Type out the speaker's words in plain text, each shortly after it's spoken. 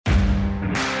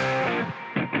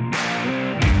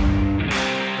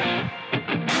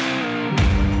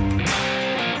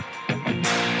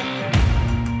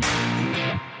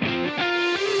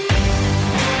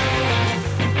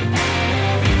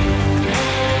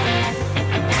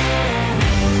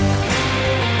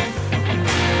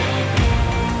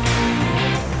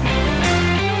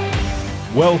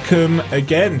Welcome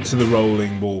again to the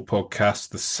Rolling Wall podcast,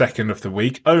 the second of the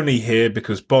week. Only here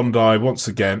because Bondi, once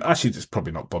again, actually it's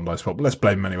probably not Bondi's fault, but let's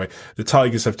blame them anyway. The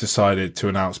Tigers have decided to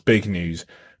announce big news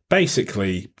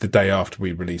basically the day after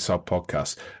we release our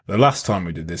podcast. The last time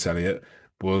we did this, Elliot,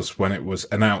 was when it was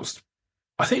announced,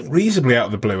 I think reasonably out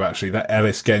of the blue actually, that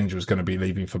Ellis Genge was going to be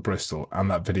leaving for Bristol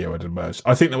and that video had emerged.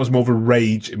 I think that was more of a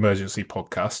rage emergency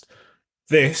podcast.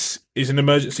 This is an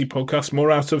emergency podcast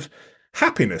more out of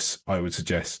happiness, I would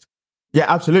suggest. Yeah,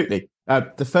 absolutely.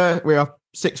 We are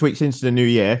 6 weeks into the new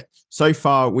year. So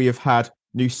far, we have had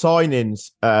new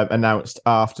signings announced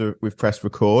after we've pressed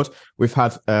record. We've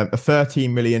had a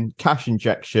 13 million cash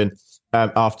injection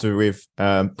after we've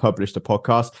published a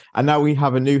podcast. And now we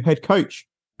have a new head coach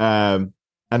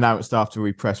announced after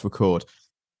we press record.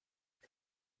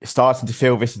 It's starting to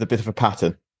feel this is a bit of a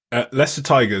pattern. Leicester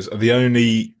Tigers are the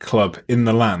only club in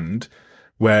the land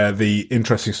where the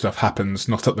interesting stuff happens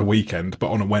not at the weekend, but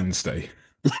on a Wednesday.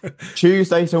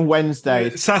 Tuesdays and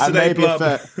Wednesdays. Saturday,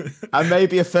 and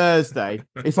maybe a Thursday.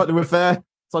 It's like the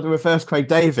reverse Craig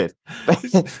David.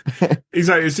 Exactly.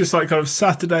 It's just like kind of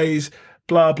Saturdays,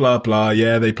 blah, blah, blah.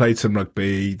 Yeah, they played some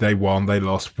rugby. They won. They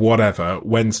lost. Whatever.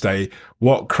 Wednesday,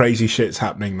 what crazy shit's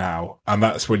happening now? And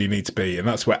that's where you need to be. And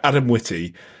that's where Adam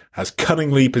Whitty has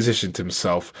cunningly positioned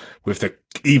himself with the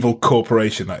evil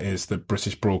corporation that is the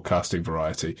British Broadcasting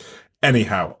Variety.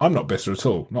 Anyhow, I'm not bitter at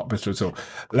all. Not bitter at all.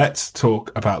 Let's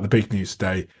talk about the big news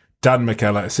today. Dan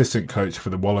McKellar, assistant coach for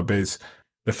the Wallabies,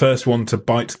 the first one to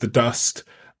bite the dust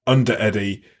under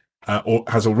Eddie,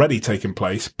 has already taken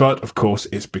place. But, of course,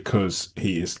 it's because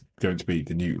he is going to be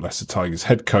the new Leicester Tigers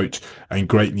head coach. And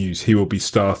great news, he will be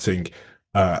starting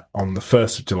on the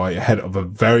 1st of July ahead of a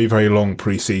very, very long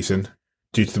pre-season.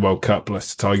 Due to the World Cup,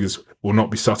 Leicester Tigers will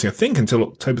not be starting, I think, until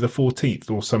October the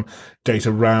 14th or some date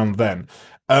around then.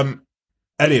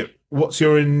 Elliot, what's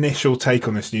your initial take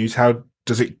on this news? How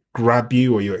does it grab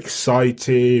you? Are you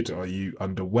excited? Are you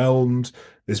underwhelmed?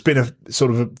 There's been a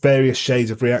sort of various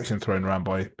shades of reaction thrown around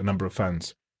by a number of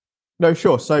fans. No,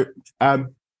 sure. So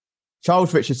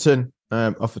Charles Richardson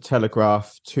of the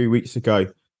Telegraph 2 weeks ago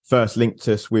first linked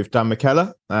us with Dan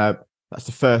McKellar. That's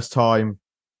the first time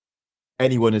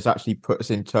anyone has actually put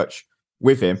us in touch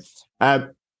with him.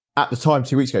 At the time,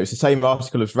 2 weeks ago, it's the same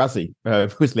article as Razzie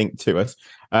was linked to us,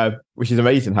 which is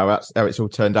amazing how it's all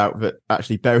turned out. That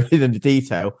actually buried in the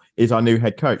detail is our new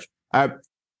head coach.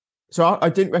 So I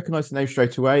didn't recognise the name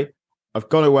straight away. I've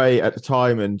gone away at the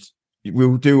time, and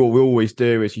we'll do what we always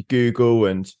do: is you Google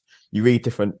and you read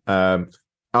different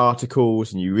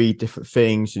articles and you read different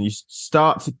things, and you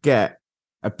start to get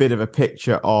a bit of a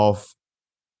picture of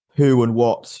who and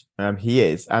what he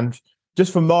is. And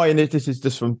just from and this is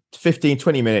just from 15,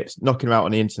 20 minutes knocking him out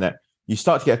on the internet, you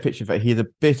start to get a picture of it. He's a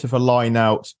bit of a line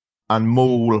out and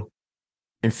maul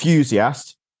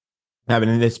enthusiast. And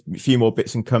then there's a few more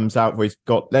bits and comes out where he's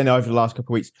got, then over the last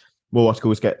couple of weeks, more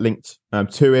articles get linked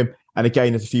to him. And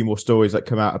again, there's a few more stories that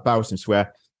come out about him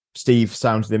where Steve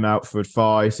sounded him out for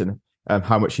advice and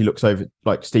how much he looks over,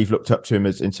 like Steve looked up to him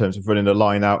as in terms of running a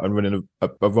line out and running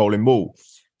a rolling maul.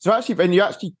 So actually, when you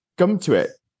actually come to it,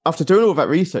 after doing all that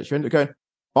research, you end up going,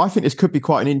 I think this could be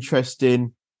quite an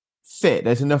interesting fit.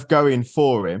 There's enough going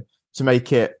for him to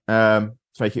make it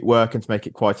work and to make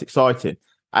it quite exciting.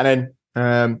 And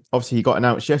then obviously he got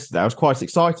announced yesterday. I was quite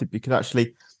excited because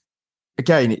actually,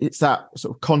 again, it's that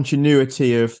sort of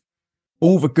continuity of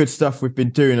all the good stuff we've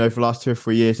been doing over the last 2 or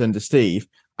 3 years under Steve.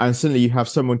 And suddenly you have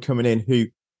someone coming in who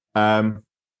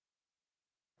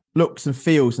looks and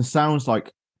feels and sounds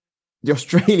like the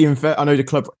Australian. I know the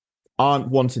club aren't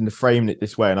wanting to frame it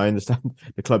this way, and I understand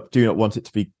the club do not want it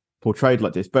to be portrayed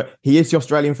like this, but he is the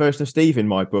Australian version of Steve in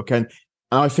my book, and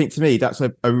I think to me that's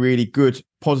a really good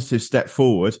positive step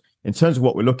forward in terms of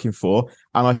what we're looking for,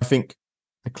 and I think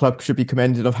the club should be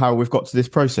commended of how we've got to this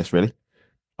process, really.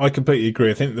 I completely agree.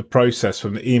 I think the process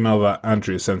from the email that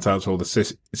Andrea sent out to all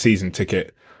the season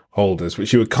ticket holders,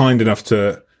 which you were kind enough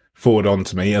to forward on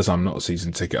to me, as I'm not a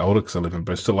season ticket holder because I live in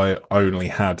Bristol. I'm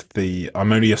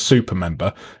only a super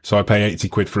member, so I pay 80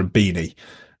 quid for a beanie.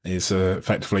 Is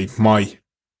effectively my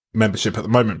membership at the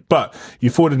moment. But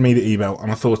you forwarded me the email,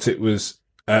 and I thought it was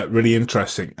really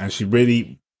interesting, and she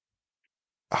really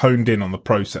honed in on the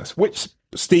process, which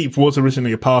Steve was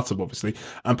originally a part of, obviously,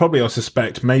 and probably I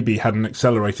suspect maybe had an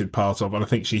accelerated part of, and I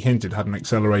think she hinted had an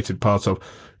accelerated part of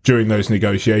during those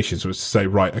negotiations, was to say,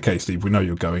 right, okay, Steve, we know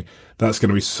you're going. That's going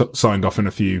to be signed off in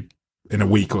a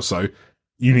week or so.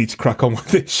 You need to crack on with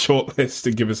this shortlist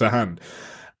and give us a hand.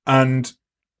 And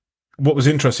what was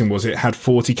interesting was it had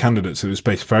 40 candidates. It was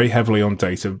based very heavily on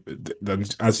data.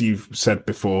 As you've said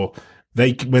before,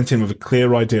 they went in with a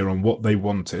clear idea on what they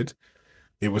wanted.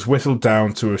 It was whittled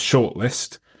down to a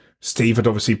shortlist. Steve had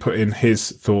obviously put in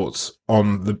his thoughts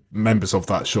on the members of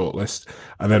that shortlist.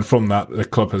 And then from that, the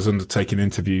club has undertaken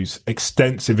interviews,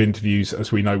 extensive interviews,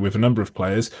 as we know, with a number of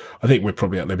players. I think we're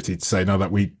probably at liberty to say now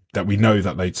that we know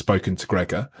that they'd spoken to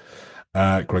Gregor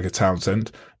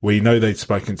Townsend. We know they'd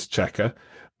spoken to Checker.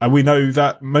 And we know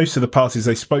that most of the parties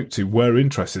they spoke to were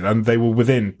interested, and they were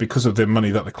within, because of the money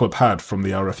that the club had from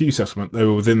the RFU settlement, they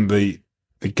were within the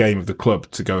game of the club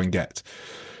to go and get.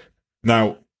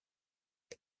 Now,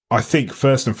 I think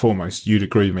first and foremost, you'd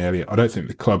agree with me, Elliot. I don't think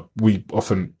the club, we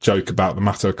often joke about the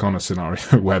Matt O'Connor scenario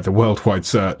where the worldwide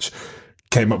search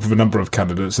came up with a number of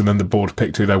candidates and then the board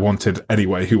picked who they wanted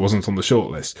anyway, who wasn't on the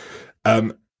shortlist.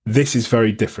 This is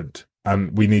very different,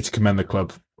 and we need to commend the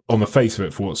club on the face of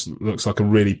it for what looks like a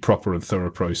really proper and thorough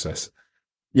process.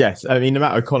 Yes, I mean, the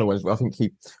Matt O'Connor ones, I think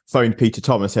he phoned Peter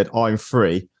Tom and said, I'm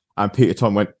free. And Peter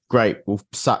Tom went, great, we'll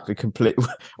sack the complete...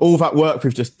 all that work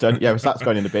we've just done, yeah, that's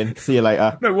going in the bin. See you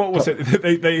later. No, what was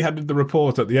it? They had the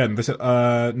report at the end. They said,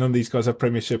 none of these guys have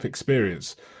Premiership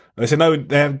experience. They said, no,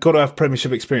 they have got to have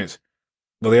Premiership experience.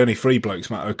 Well, the only three blokes,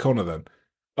 Matt O'Connor then.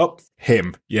 Oh,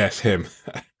 him. Yes, him.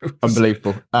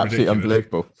 Unbelievable. Absolutely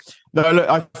unbelievable. No, look,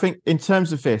 I think in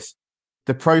terms of this,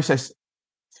 the process,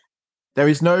 there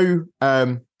is no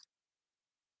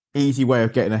easy way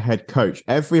of getting a head coach.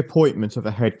 Every appointment of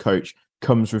a head coach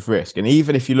comes with risk. And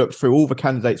even if you look through all the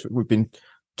candidates we've been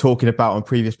talking about on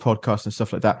previous podcasts and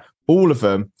stuff like that, all of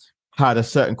them had a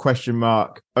certain question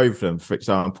mark over them. For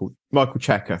example, Michael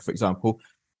Checker, for example,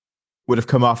 would have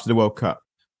come after the World Cup.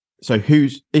 So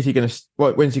when's he going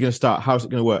to start? How's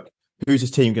it going to work? Who's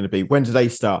his team going to be? When do they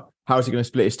start? How is he going to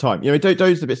split his time? You know,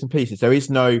 those are the bits and pieces. There is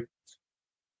no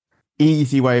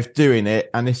easy way of doing it,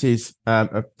 and this is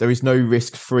there is no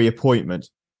risk-free appointment.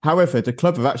 However, the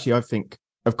club have actually, I think,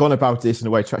 have gone about this in a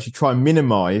way to actually try and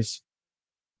minimise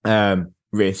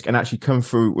risk and actually come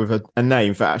through with a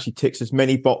name that actually ticks as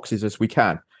many boxes as we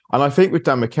can. And I think with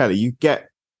Dan McKellar, you get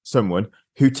someone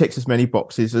who ticks as many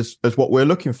boxes as what we're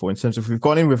looking for in terms of we've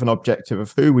gone in with an objective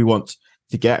of who we want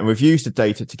to get, and we've used the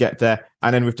data to get there,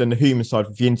 and then we've done the human side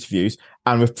with the interviews,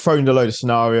 and we've thrown a load of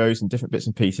scenarios and different bits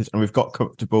and pieces, and we've got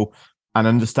comfortable and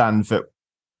understand that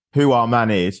who our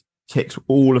man is ticks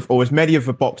all of, or as many of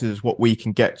the boxes as what we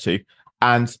can get to.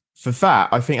 And for that,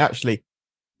 I think actually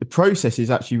the process is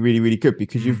actually really, really good,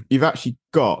 because you've actually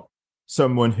got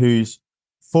someone who's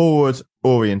forward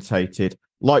orientated,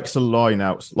 likes the line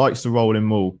outs, likes the rolling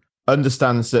maul,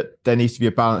 understands that there needs to be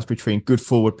a balance between good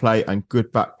forward play and good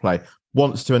back play,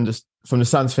 wants to from the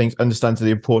sounds of things, understands the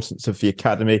importance of the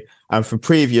academy, and from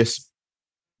previous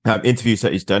interviews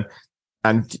that he's done,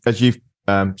 and as you've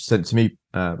sent to me,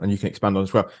 and you can expand on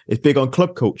as well, it's big on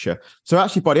club culture. So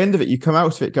actually, by the end of it, you come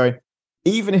out of it going,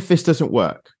 even if this doesn't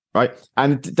work, right?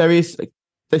 And this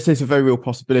is a very real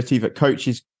possibility that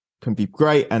coaches can be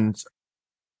great and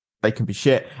they can be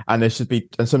shit, and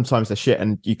and sometimes they're shit,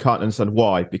 and you can't understand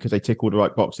why, because they tick all the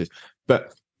right boxes.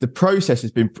 But the process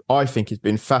has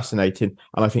been fascinating,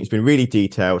 and I think it's been really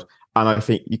detailed. And I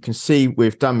think you can see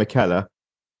with Dan McKellar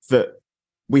that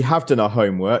we have done our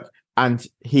homework, and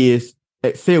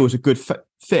it feels a good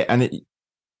fit. And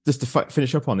just to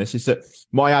finish up on this, is that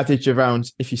my adage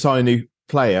around, if you sign a new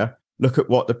player, look at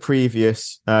what the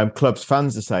previous club's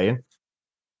fans are saying.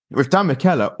 With Dan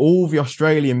McKellar, all the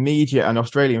Australian media and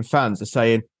Australian fans are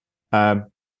saying,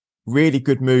 really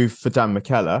good move for Dan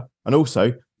McKellar, and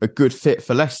also a good fit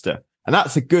for Leicester. And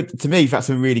to me,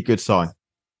 that's a really good sign.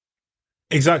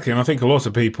 Exactly. And I think a lot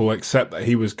of people accept that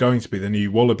he was going to be the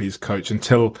new Wallabies coach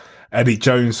until Eddie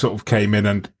Jones sort of came in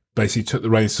and basically took the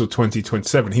reins till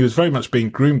 2027. He was very much being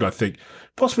groomed, I think,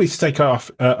 possibly to take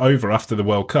over after the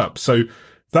World Cup. So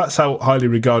that's how highly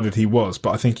regarded he was.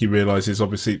 But I think he realises,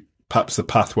 obviously, perhaps the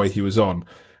pathway he was on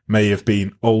may have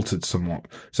been altered somewhat.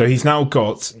 So he's now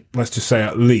got, let's just say,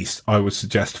 at least, I would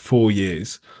suggest, 4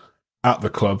 years at the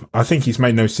club. I think he's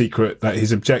made no secret that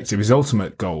his objective, his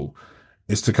ultimate goal,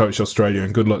 is to coach Australia,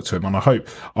 and good luck to him. And I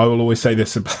will always say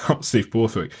this about Steve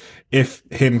Borthwick: if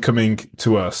him coming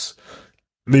to us,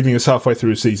 leaving us halfway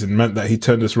through a season, meant that he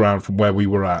turned us around from where we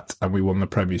were at and we won the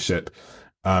Premiership,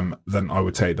 then I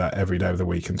would take that every day of the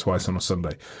week and twice on a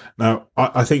Sunday. Now,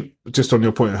 I think, just on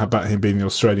your point about him being the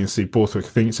Australian Steve Borthwick, I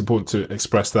think it's important to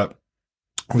express that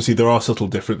obviously there are subtle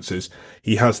differences.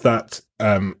 He has that,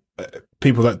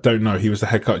 people that don't know, he was the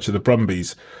head coach of the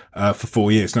Brumbies for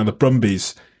 4 years. Now, the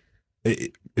Brumbies,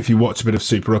 if you watch a bit of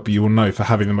Super Rugby, you will know, for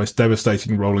having the most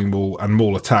devastating rolling maul and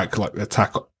maul attack, like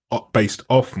attack based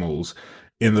off mauls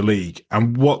in the league.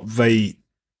 And what they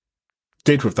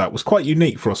did with that was quite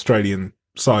unique for Australian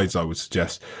sides, I would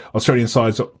suggest. Australian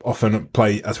sides often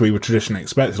play, as we would traditionally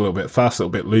expect, a little bit fast, a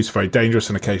little bit loose, very dangerous,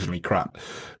 and occasionally crap.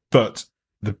 But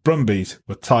the Brumbies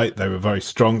were tight. They were very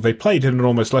strong. They played in an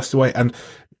almost Leicester way, and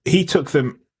he took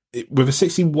them with a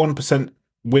 61%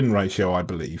 win ratio, I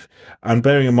believe. And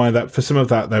bearing in mind that for some of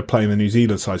that, they're playing the New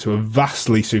Zealand sides who are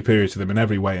vastly superior to them in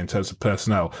every way in terms of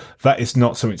personnel. That is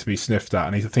not something to be sniffed at.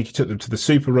 And I think he took them to the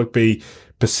Super Rugby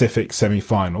Pacific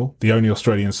semi-final, the only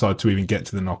Australian side to even get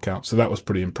to the knockout. So that was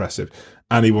pretty impressive.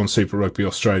 And he won Super Rugby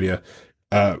Australia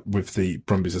with the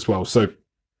Brumbies as well. So,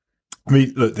 I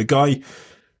mean, look, the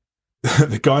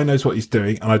guy knows what he's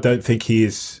doing, and I don't think he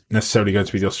is necessarily going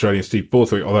to be the Australian Steve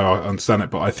Borthwick, although I understand it,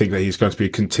 but I think that he's going to be a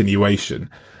continuation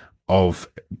of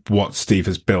what Steve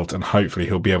has built, and hopefully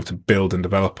he'll be able to build and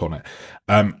develop on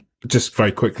it. Just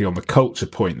very quickly on the culture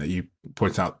point that you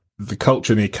point out, the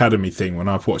culture in the academy thing, when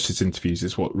I've watched his interviews,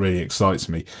 is what really excites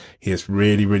me. He is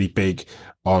really, really big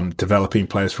on developing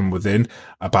players from within,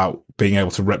 about being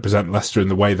able to represent Leicester in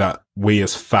the way that we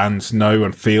as fans know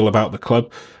and feel about the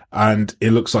club. And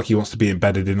it looks like he wants to be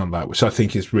embedded in on that, which I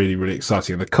think is really, really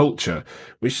exciting. And the culture,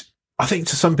 which I think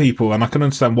to some people, and I can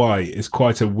understand why, is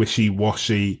quite a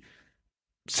wishy-washy,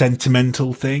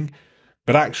 sentimental thing.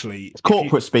 But actually, it's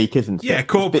corporate speak, isn't it? Yeah,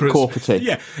 corporate. It's a bit corporate.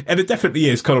 Yeah, and it definitely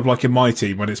is kind of like in my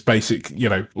team when it's basic,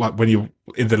 like when you're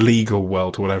in the legal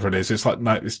world or whatever it is. It's like,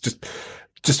 no, it's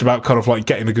just about kind of like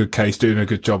getting a good case, doing a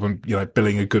good job, and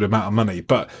billing a good amount of money.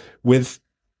 But with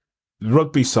the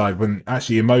rugby side, when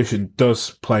actually emotion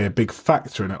does play a big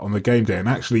factor in it on the game day, and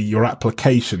actually your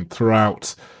application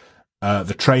throughout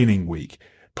the training week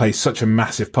plays such a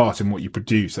massive part in what you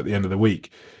produce at the end of the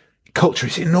week. Culture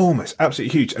is enormous,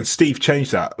 absolutely huge. And Steve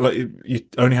changed that. Like, you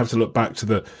only have to look back to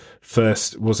the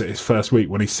his first week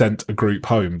when he sent a group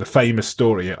home, the famous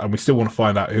story. And we still want to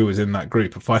find out who was in that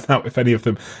group and find out if any of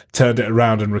them turned it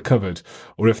around and recovered,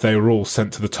 or if they were all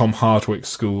sent to the Tom Hardwick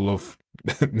school of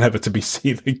never to be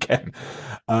seen again.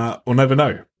 We'll never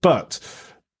know. But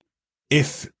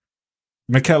if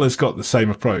McKellar's got the same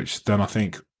approach, then I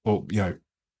think,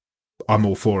 I'm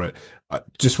all for it.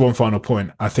 Just one final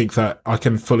point. I think that I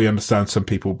can fully understand some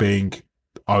people being,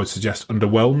 I would suggest,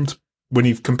 underwhelmed when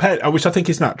you've compared, which I think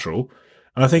is natural.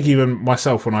 And I think even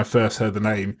myself, when I first heard the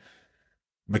name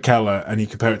McKellar, and you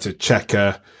compare it to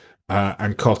Checker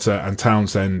and Cotter and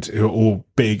Townsend, who are all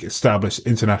big, established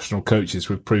international coaches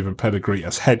with proven pedigree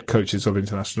as head coaches of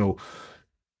international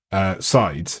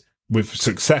sides with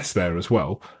success there as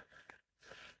well,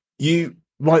 you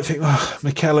might think,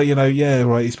 McKellar,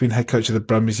 right, he's been head coach of the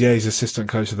Brumbies, he's assistant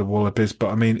coach of the Wallabies, but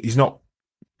I mean, he's not,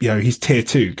 he's tier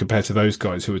 2 compared to those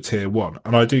guys who are tier 1,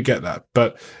 and I do get that.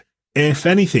 But if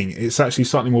anything, it's actually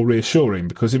slightly more reassuring,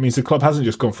 because it means the club hasn't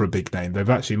just gone for a big name. They've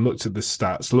actually looked at the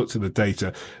stats, looked at the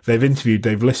data, they've interviewed,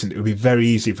 they've listened. It would be very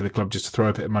easy for the club just to throw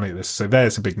a bit of money at this. So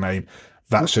there's a big name.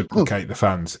 That should placate the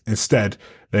fans. Instead,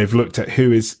 they've looked at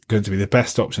who is going to be the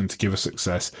best option to give us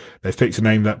success. They've picked a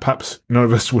name that perhaps none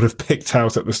of us would have picked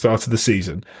out at the start of the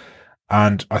season.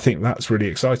 And I think that's really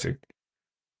exciting.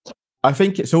 I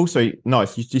think it's also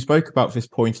nice. You spoke about this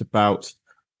point about,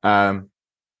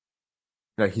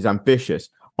 he's ambitious.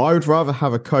 I would rather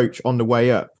have a coach on the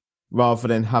way up rather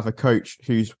than have a coach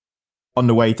who's on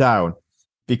the way down,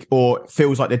 or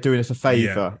feels like they're doing us a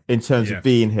favour in terms of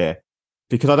being here.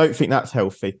 Because I don't think that's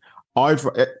healthy. I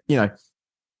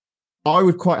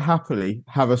would quite happily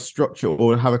have a structure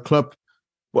or have a club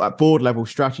at board level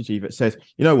strategy that says,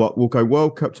 you know what, we'll go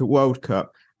World Cup to World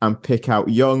Cup and pick out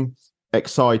young,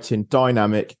 exciting,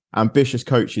 dynamic, ambitious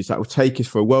coaches that will take us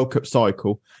for a World Cup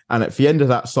cycle. And at the end of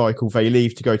that cycle, they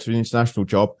leave to go to an international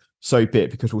job. So be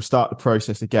it, because we'll start the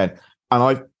process again.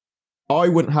 And I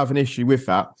wouldn't have an issue with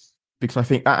that, because I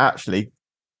think that actually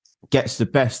gets the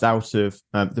best out of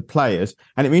the players,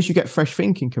 and it means you get fresh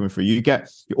thinking coming through. You're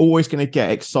always going to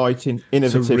get exciting,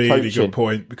 innovative coaching. It's a really good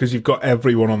point, because you've got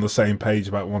everyone on the same page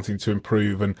about wanting to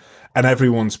improve, and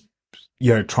everyone's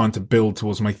trying to build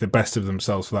towards making the best of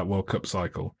themselves for that World Cup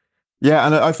cycle. Yeah,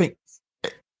 and I think,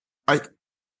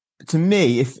 to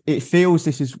me, if it feels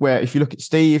this is where, if you look at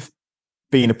Steve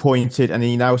being appointed and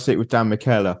then you now sit with Dan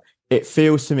McKellar, it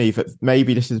feels to me that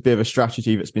maybe this is a bit of a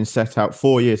strategy that's been set out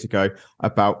 4 years ago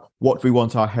about what we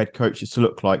want our head coaches to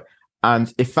look like.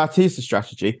 And if that is the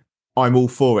strategy, I'm all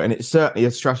for it. And it's certainly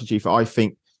a strategy that I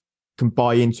think can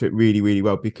buy into it really, really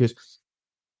well, because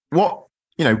what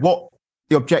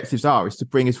the objectives are is to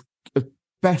bring as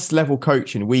best level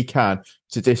coaching we can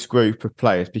to this group of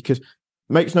players, because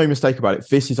makes no mistake about it,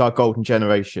 this is our golden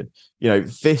generation.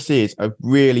 This is a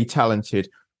really talented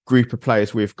group of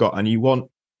players we've got, and you want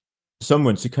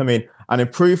someone to come in and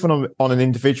improve on an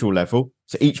individual level,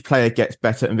 so each player gets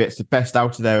better and gets the best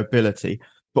out of their ability.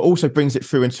 but also brings it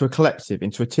through into a collective,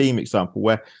 into a team example,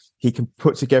 where he can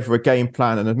put together a game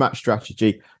plan and a match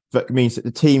strategy that means that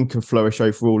the team can flourish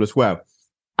overall as well.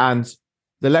 And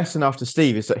the lesson after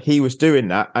Steve is that he was doing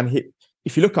that. And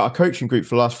if you look at our coaching group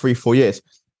for the last 3-4 years,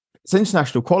 it's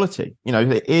international quality.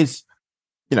 It is,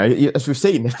 as we've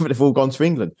seen, they've all gone to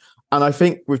England. And I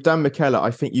think with Dan McKellar,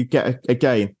 I think you get,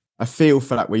 again, a feel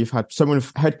for that, where you've had someone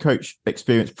with head coach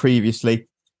experience previously,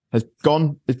 has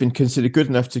been considered good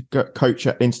enough to coach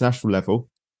at international level,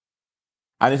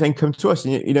 and has then come to us.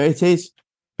 And, it is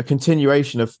a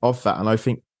continuation of that. And I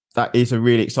think that is a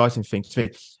really exciting thing to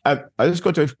me. I just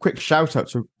got to do a quick shout out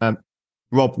to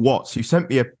Rob Watts, who sent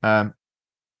me a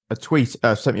tweet,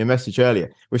 sent me a message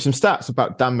earlier with some stats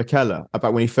about Dan McKellar,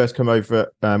 about when he first came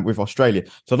over with Australia.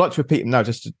 So I'd like to repeat them now,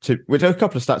 just we'll do a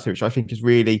couple of stats here, which I think is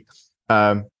really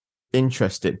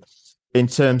interesting. In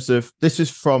terms of, this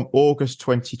is from August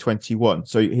 2021.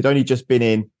 So he'd only just been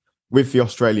in with the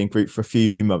Australian group for a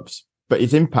few months, but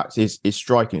his impact is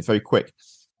striking. It's very quick.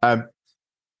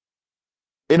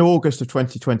 In August of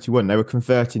 2021, they were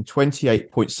converting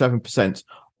 28.7%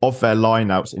 of their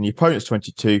lineouts in the opponent's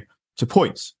 22 to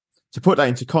points. To put that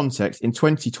into context, in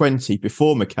 2020,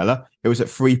 before McKellar, it was at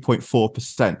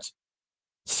 3.4%.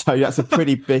 So that's a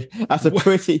pretty big, a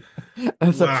pretty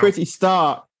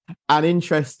start and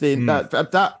interesting.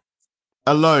 That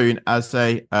alone as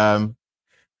a, and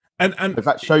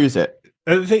that shows it.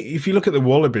 I think if you look at the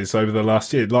Wallabies over the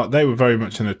last year, like they were very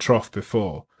much in a trough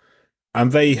before,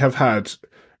 and they have had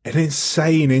an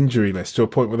insane injury list to a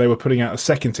point where they were putting out a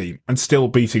second team and still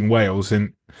beating Wales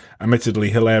in admittedly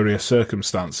hilarious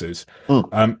circumstances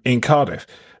in Cardiff.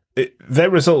 Their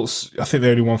results, I think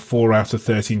they only won 4 out of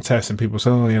 13 tests, and people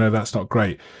say, that's not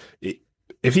great.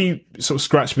 If you sort of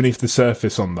scratch beneath the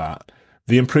surface on that,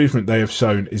 the improvement they have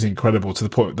shown is incredible, to the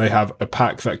point they have a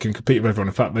pack that can compete with everyone.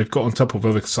 In fact, they've got on top of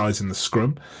other sides in the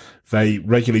scrum. They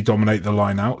regularly dominate the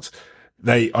line out.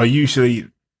 They are usually...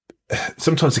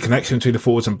 Sometimes the connection between the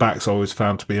forwards and backs I always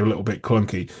found to be a little bit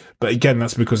clunky. But again,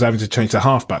 that's because they're having to change the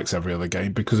halfbacks every other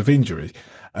game because of injury.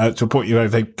 To a point,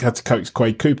 they had to coax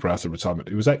Quade Cooper out of retirement.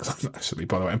 It was excellent, actually,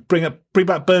 by the way. And bring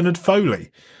back Bernard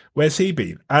Foley. Where's he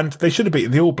been? And they should have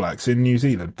beaten the All Blacks in New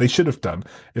Zealand. They should have done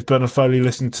if Bernard Foley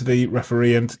listened to the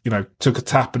referee and, took a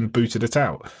tap and booted it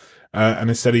out. And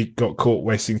instead he got caught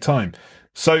wasting time.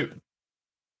 So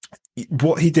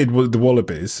what he did with the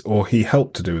Wallabies, or he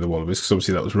helped to do with the Wallabies, because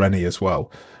obviously that was Rennie as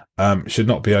well, should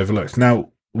not be overlooked.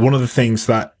 Now, one of the things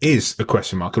that is a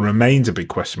question mark and remains a big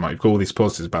question mark, you've got all these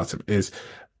positives about him, is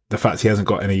the fact he hasn't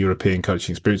got any European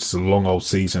coaching experience. It's a long old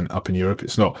season up in Europe.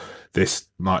 It's not this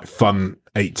like fun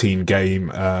 18 game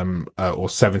or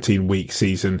 17 week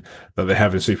season that they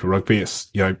have in Super Rugby. It's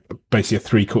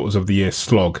basically a 3/4 of the year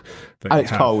slog. And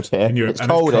it's cold here. In Europe. It's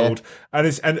cold here. And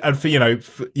it's and for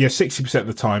 60% of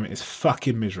the time it's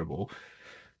fucking miserable.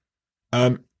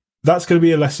 That's going to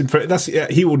be a lesson for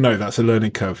he will know that's a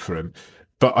learning curve for him.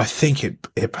 But I think it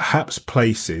perhaps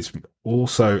places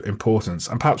also importance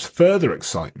and perhaps further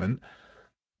excitement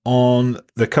on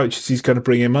the coaches he's going to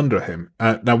bring in under him.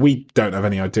 Now, we don't have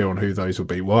any idea on who those will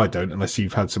be. Well, I don't, unless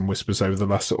you've had some whispers over the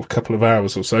last sort of couple of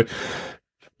hours or so.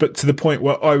 But to the point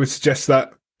where I would suggest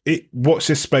that watch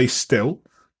this space still,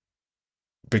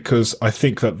 because I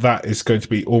think that is going to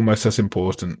be almost as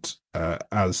important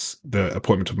as the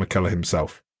appointment of McKellar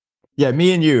himself. Yeah,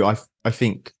 me and you, I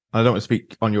think, I don't want to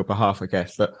speak on your behalf, I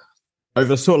guess, but over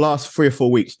the sort of last 3 or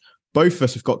 4 weeks, both of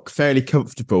us have got fairly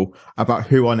comfortable about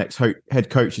who our next head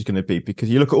coach is going to be, because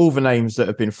you look at all the names that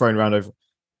have been thrown around over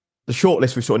the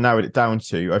shortlist. We've sort of narrowed it down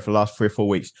to over the last 3 or 4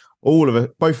 weeks.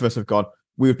 Both of us have gone,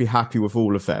 we would be happy with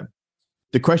all of them.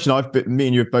 The question me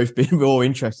and you have both been more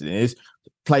interested in is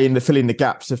filling the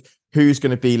gaps of who's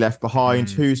going to be left behind,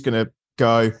 who's going to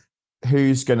go,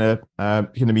 who's going to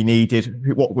be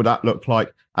needed, what would that look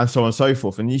like, and so on and so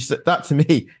forth. And that to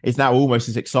me is now almost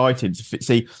as exciting to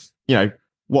see,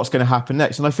 what's going to happen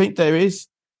next. And I think there is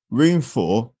room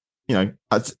for,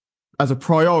 as a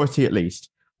priority at least,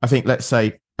 I think, let's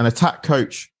say, an attack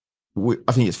coach,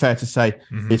 I think it's fair to say,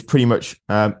 is pretty much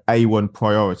A1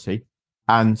 priority,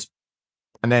 and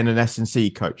then an S&C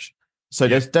coach. So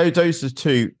there's those are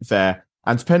two there.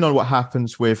 And depending on what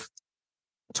happens with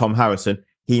Tom Harrison,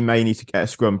 he may need to get a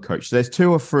scrum coach. So there's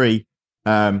 2 or 3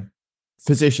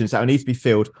 positions that will need to be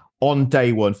filled on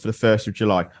day one for the 1st of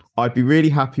July. I'd be really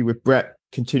happy with Brett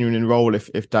continuing in role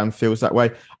if Dan feels that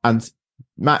way. And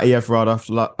Matty Everard,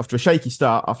 after a shaky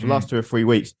start, after the last 2 or 3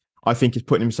 weeks, I think is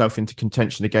putting himself into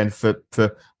contention again for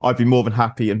I'd be more than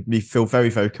happy and feel very,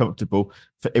 very comfortable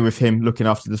with him looking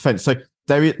after the defence. So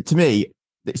to me,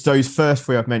 it's those first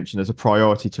three I've mentioned as a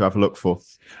priority to have a look for.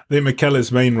 I think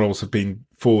McKellar's main roles have been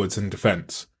forwards and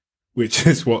defence, which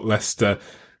is what Leicester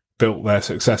built their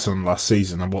success on last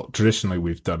season and what traditionally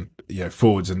we've done,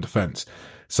 forwards and defence.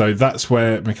 So that's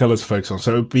where McKellar's focused on.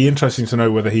 So it'd be interesting to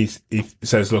know whether he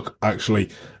says, look, actually,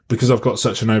 because I've got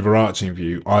such an overarching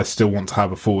view, I still want to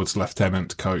have a forwards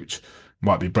lieutenant coach.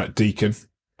 Might be Brett Deacon.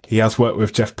 He has worked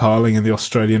with Jeff Parling in the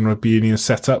Australian Rugby Union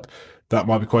setup. That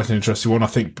might be quite an interesting one. I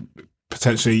think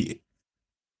potentially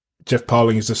Jeff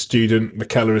Parling is a student,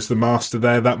 McKellar is the master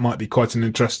there. That might be quite an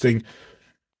interesting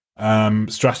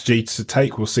strategy to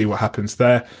take. We'll see what happens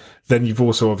there. Then you've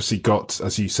also obviously got,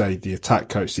 as you say, the attack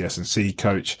coach, the S&C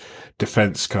coach,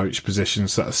 defence coach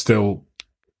positions that are still,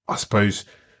 I suppose,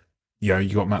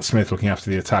 you got Matt Smith looking after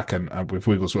the attack and with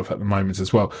Wigglesworth at the moment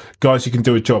as well. Guys who can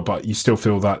do a job, but you still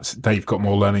feel that they've got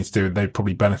more learning to do and they'd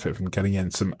probably benefit from getting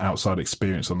in some outside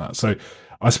experience on that. So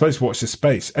I suppose watch this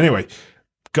space. Anyway,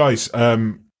 guys,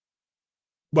 well,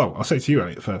 I'll say to you,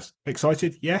 Elliot, first.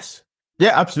 Excited? Yes?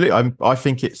 Yeah, absolutely. I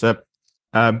think it's a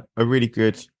really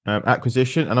good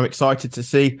acquisition, and I'm excited to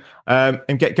see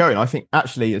him get going. I think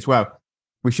actually as well,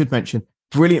 we should mention,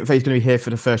 brilliant that he's going to be here for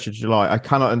the 1st of July. I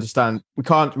cannot understand. We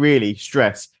can't really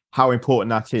stress how important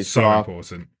that is. So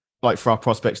important. For our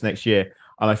prospects next year.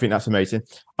 And I think that's amazing.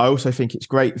 I also think it's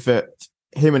great that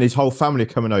him and his whole family are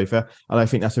coming over. And I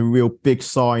think that's a real big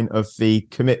sign of the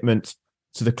commitment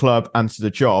to the club and to the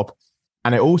job.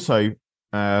 And it also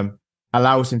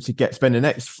allows him to spend the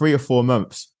next 3 or 4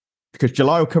 months, because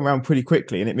July will come around pretty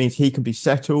quickly, and it means he can be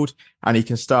settled and he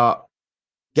can start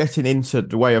getting into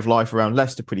the way of life around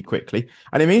Leicester pretty quickly.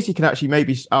 And it means he can actually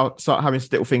maybe start having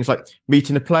little things like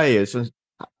meeting the players and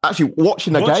actually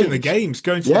watching the games,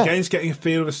 going to the games, getting a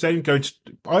feel of the stadium.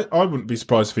 I wouldn't be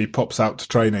surprised if he pops out to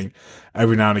training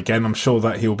every now and again. I'm sure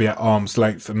that he'll be at arm's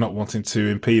length and not wanting to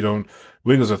impede on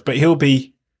Wigglesworth, but he'll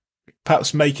be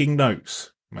perhaps making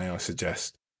notes, may I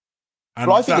suggest.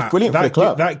 And I think it's brilliant for the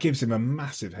club. That gives him a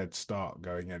massive head start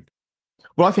going in.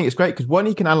 Well, I think it's great because when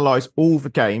he can analyse all the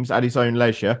games at his own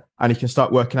leisure, and he can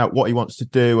start working out what he wants to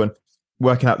do and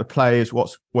working out the players,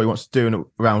 what he wants to do and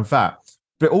around that.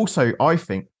 But also, I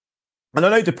think, and I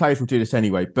know the players will do this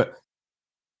anyway, but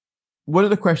one of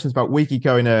the questions about Wiggy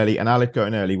going early and Alec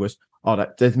going early was,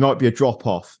 that there might be a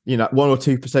drop-off, 1 or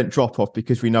 2% drop-off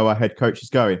because we know our head coach is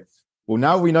going. Well,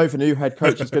 now we know the new head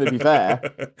coach is going to be there.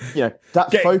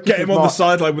 That get him on the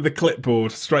sideline with a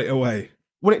clipboard straight away.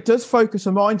 Well, it does focus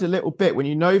a mind a little bit when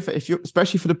you know that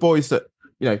especially for the boys that,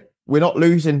 we're not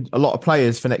losing a lot of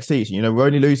players for next season. We're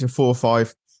only losing 4 or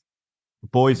 5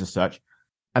 boys as such,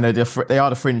 and they are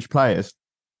the fringe players.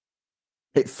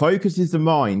 It focuses the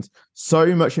mind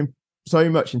so much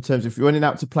in terms of running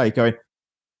out to play, going,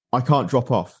 I can't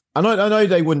drop off. And I know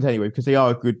they wouldn't anyway because they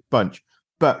are a good bunch,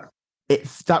 but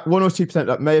it's that 1 or 2%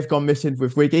 that may have gone missing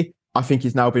with Wiggy, I think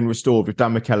he's now been restored with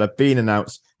Dan McKellar being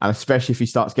announced, and especially if he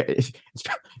starts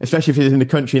especially if he's in the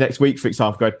country next week, for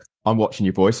example, going, I'm watching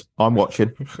you boys, I'm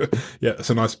watching. Yeah, it's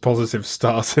a nice positive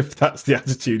start if that's the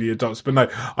attitude he adopts. But no,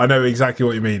 I know exactly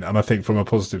what you mean, and I think from a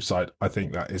positive side, I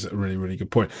think that is a really, really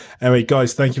good point. Anyway,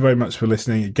 guys, thank you very much for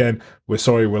listening. Again, we're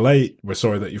sorry we're late. We're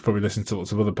sorry that you've probably listened to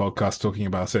lots of other podcasts talking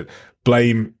about it.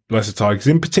 Blame Leicester Tigers,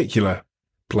 in particular,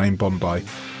 blame Bondi,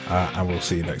 and we'll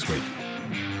see you next week.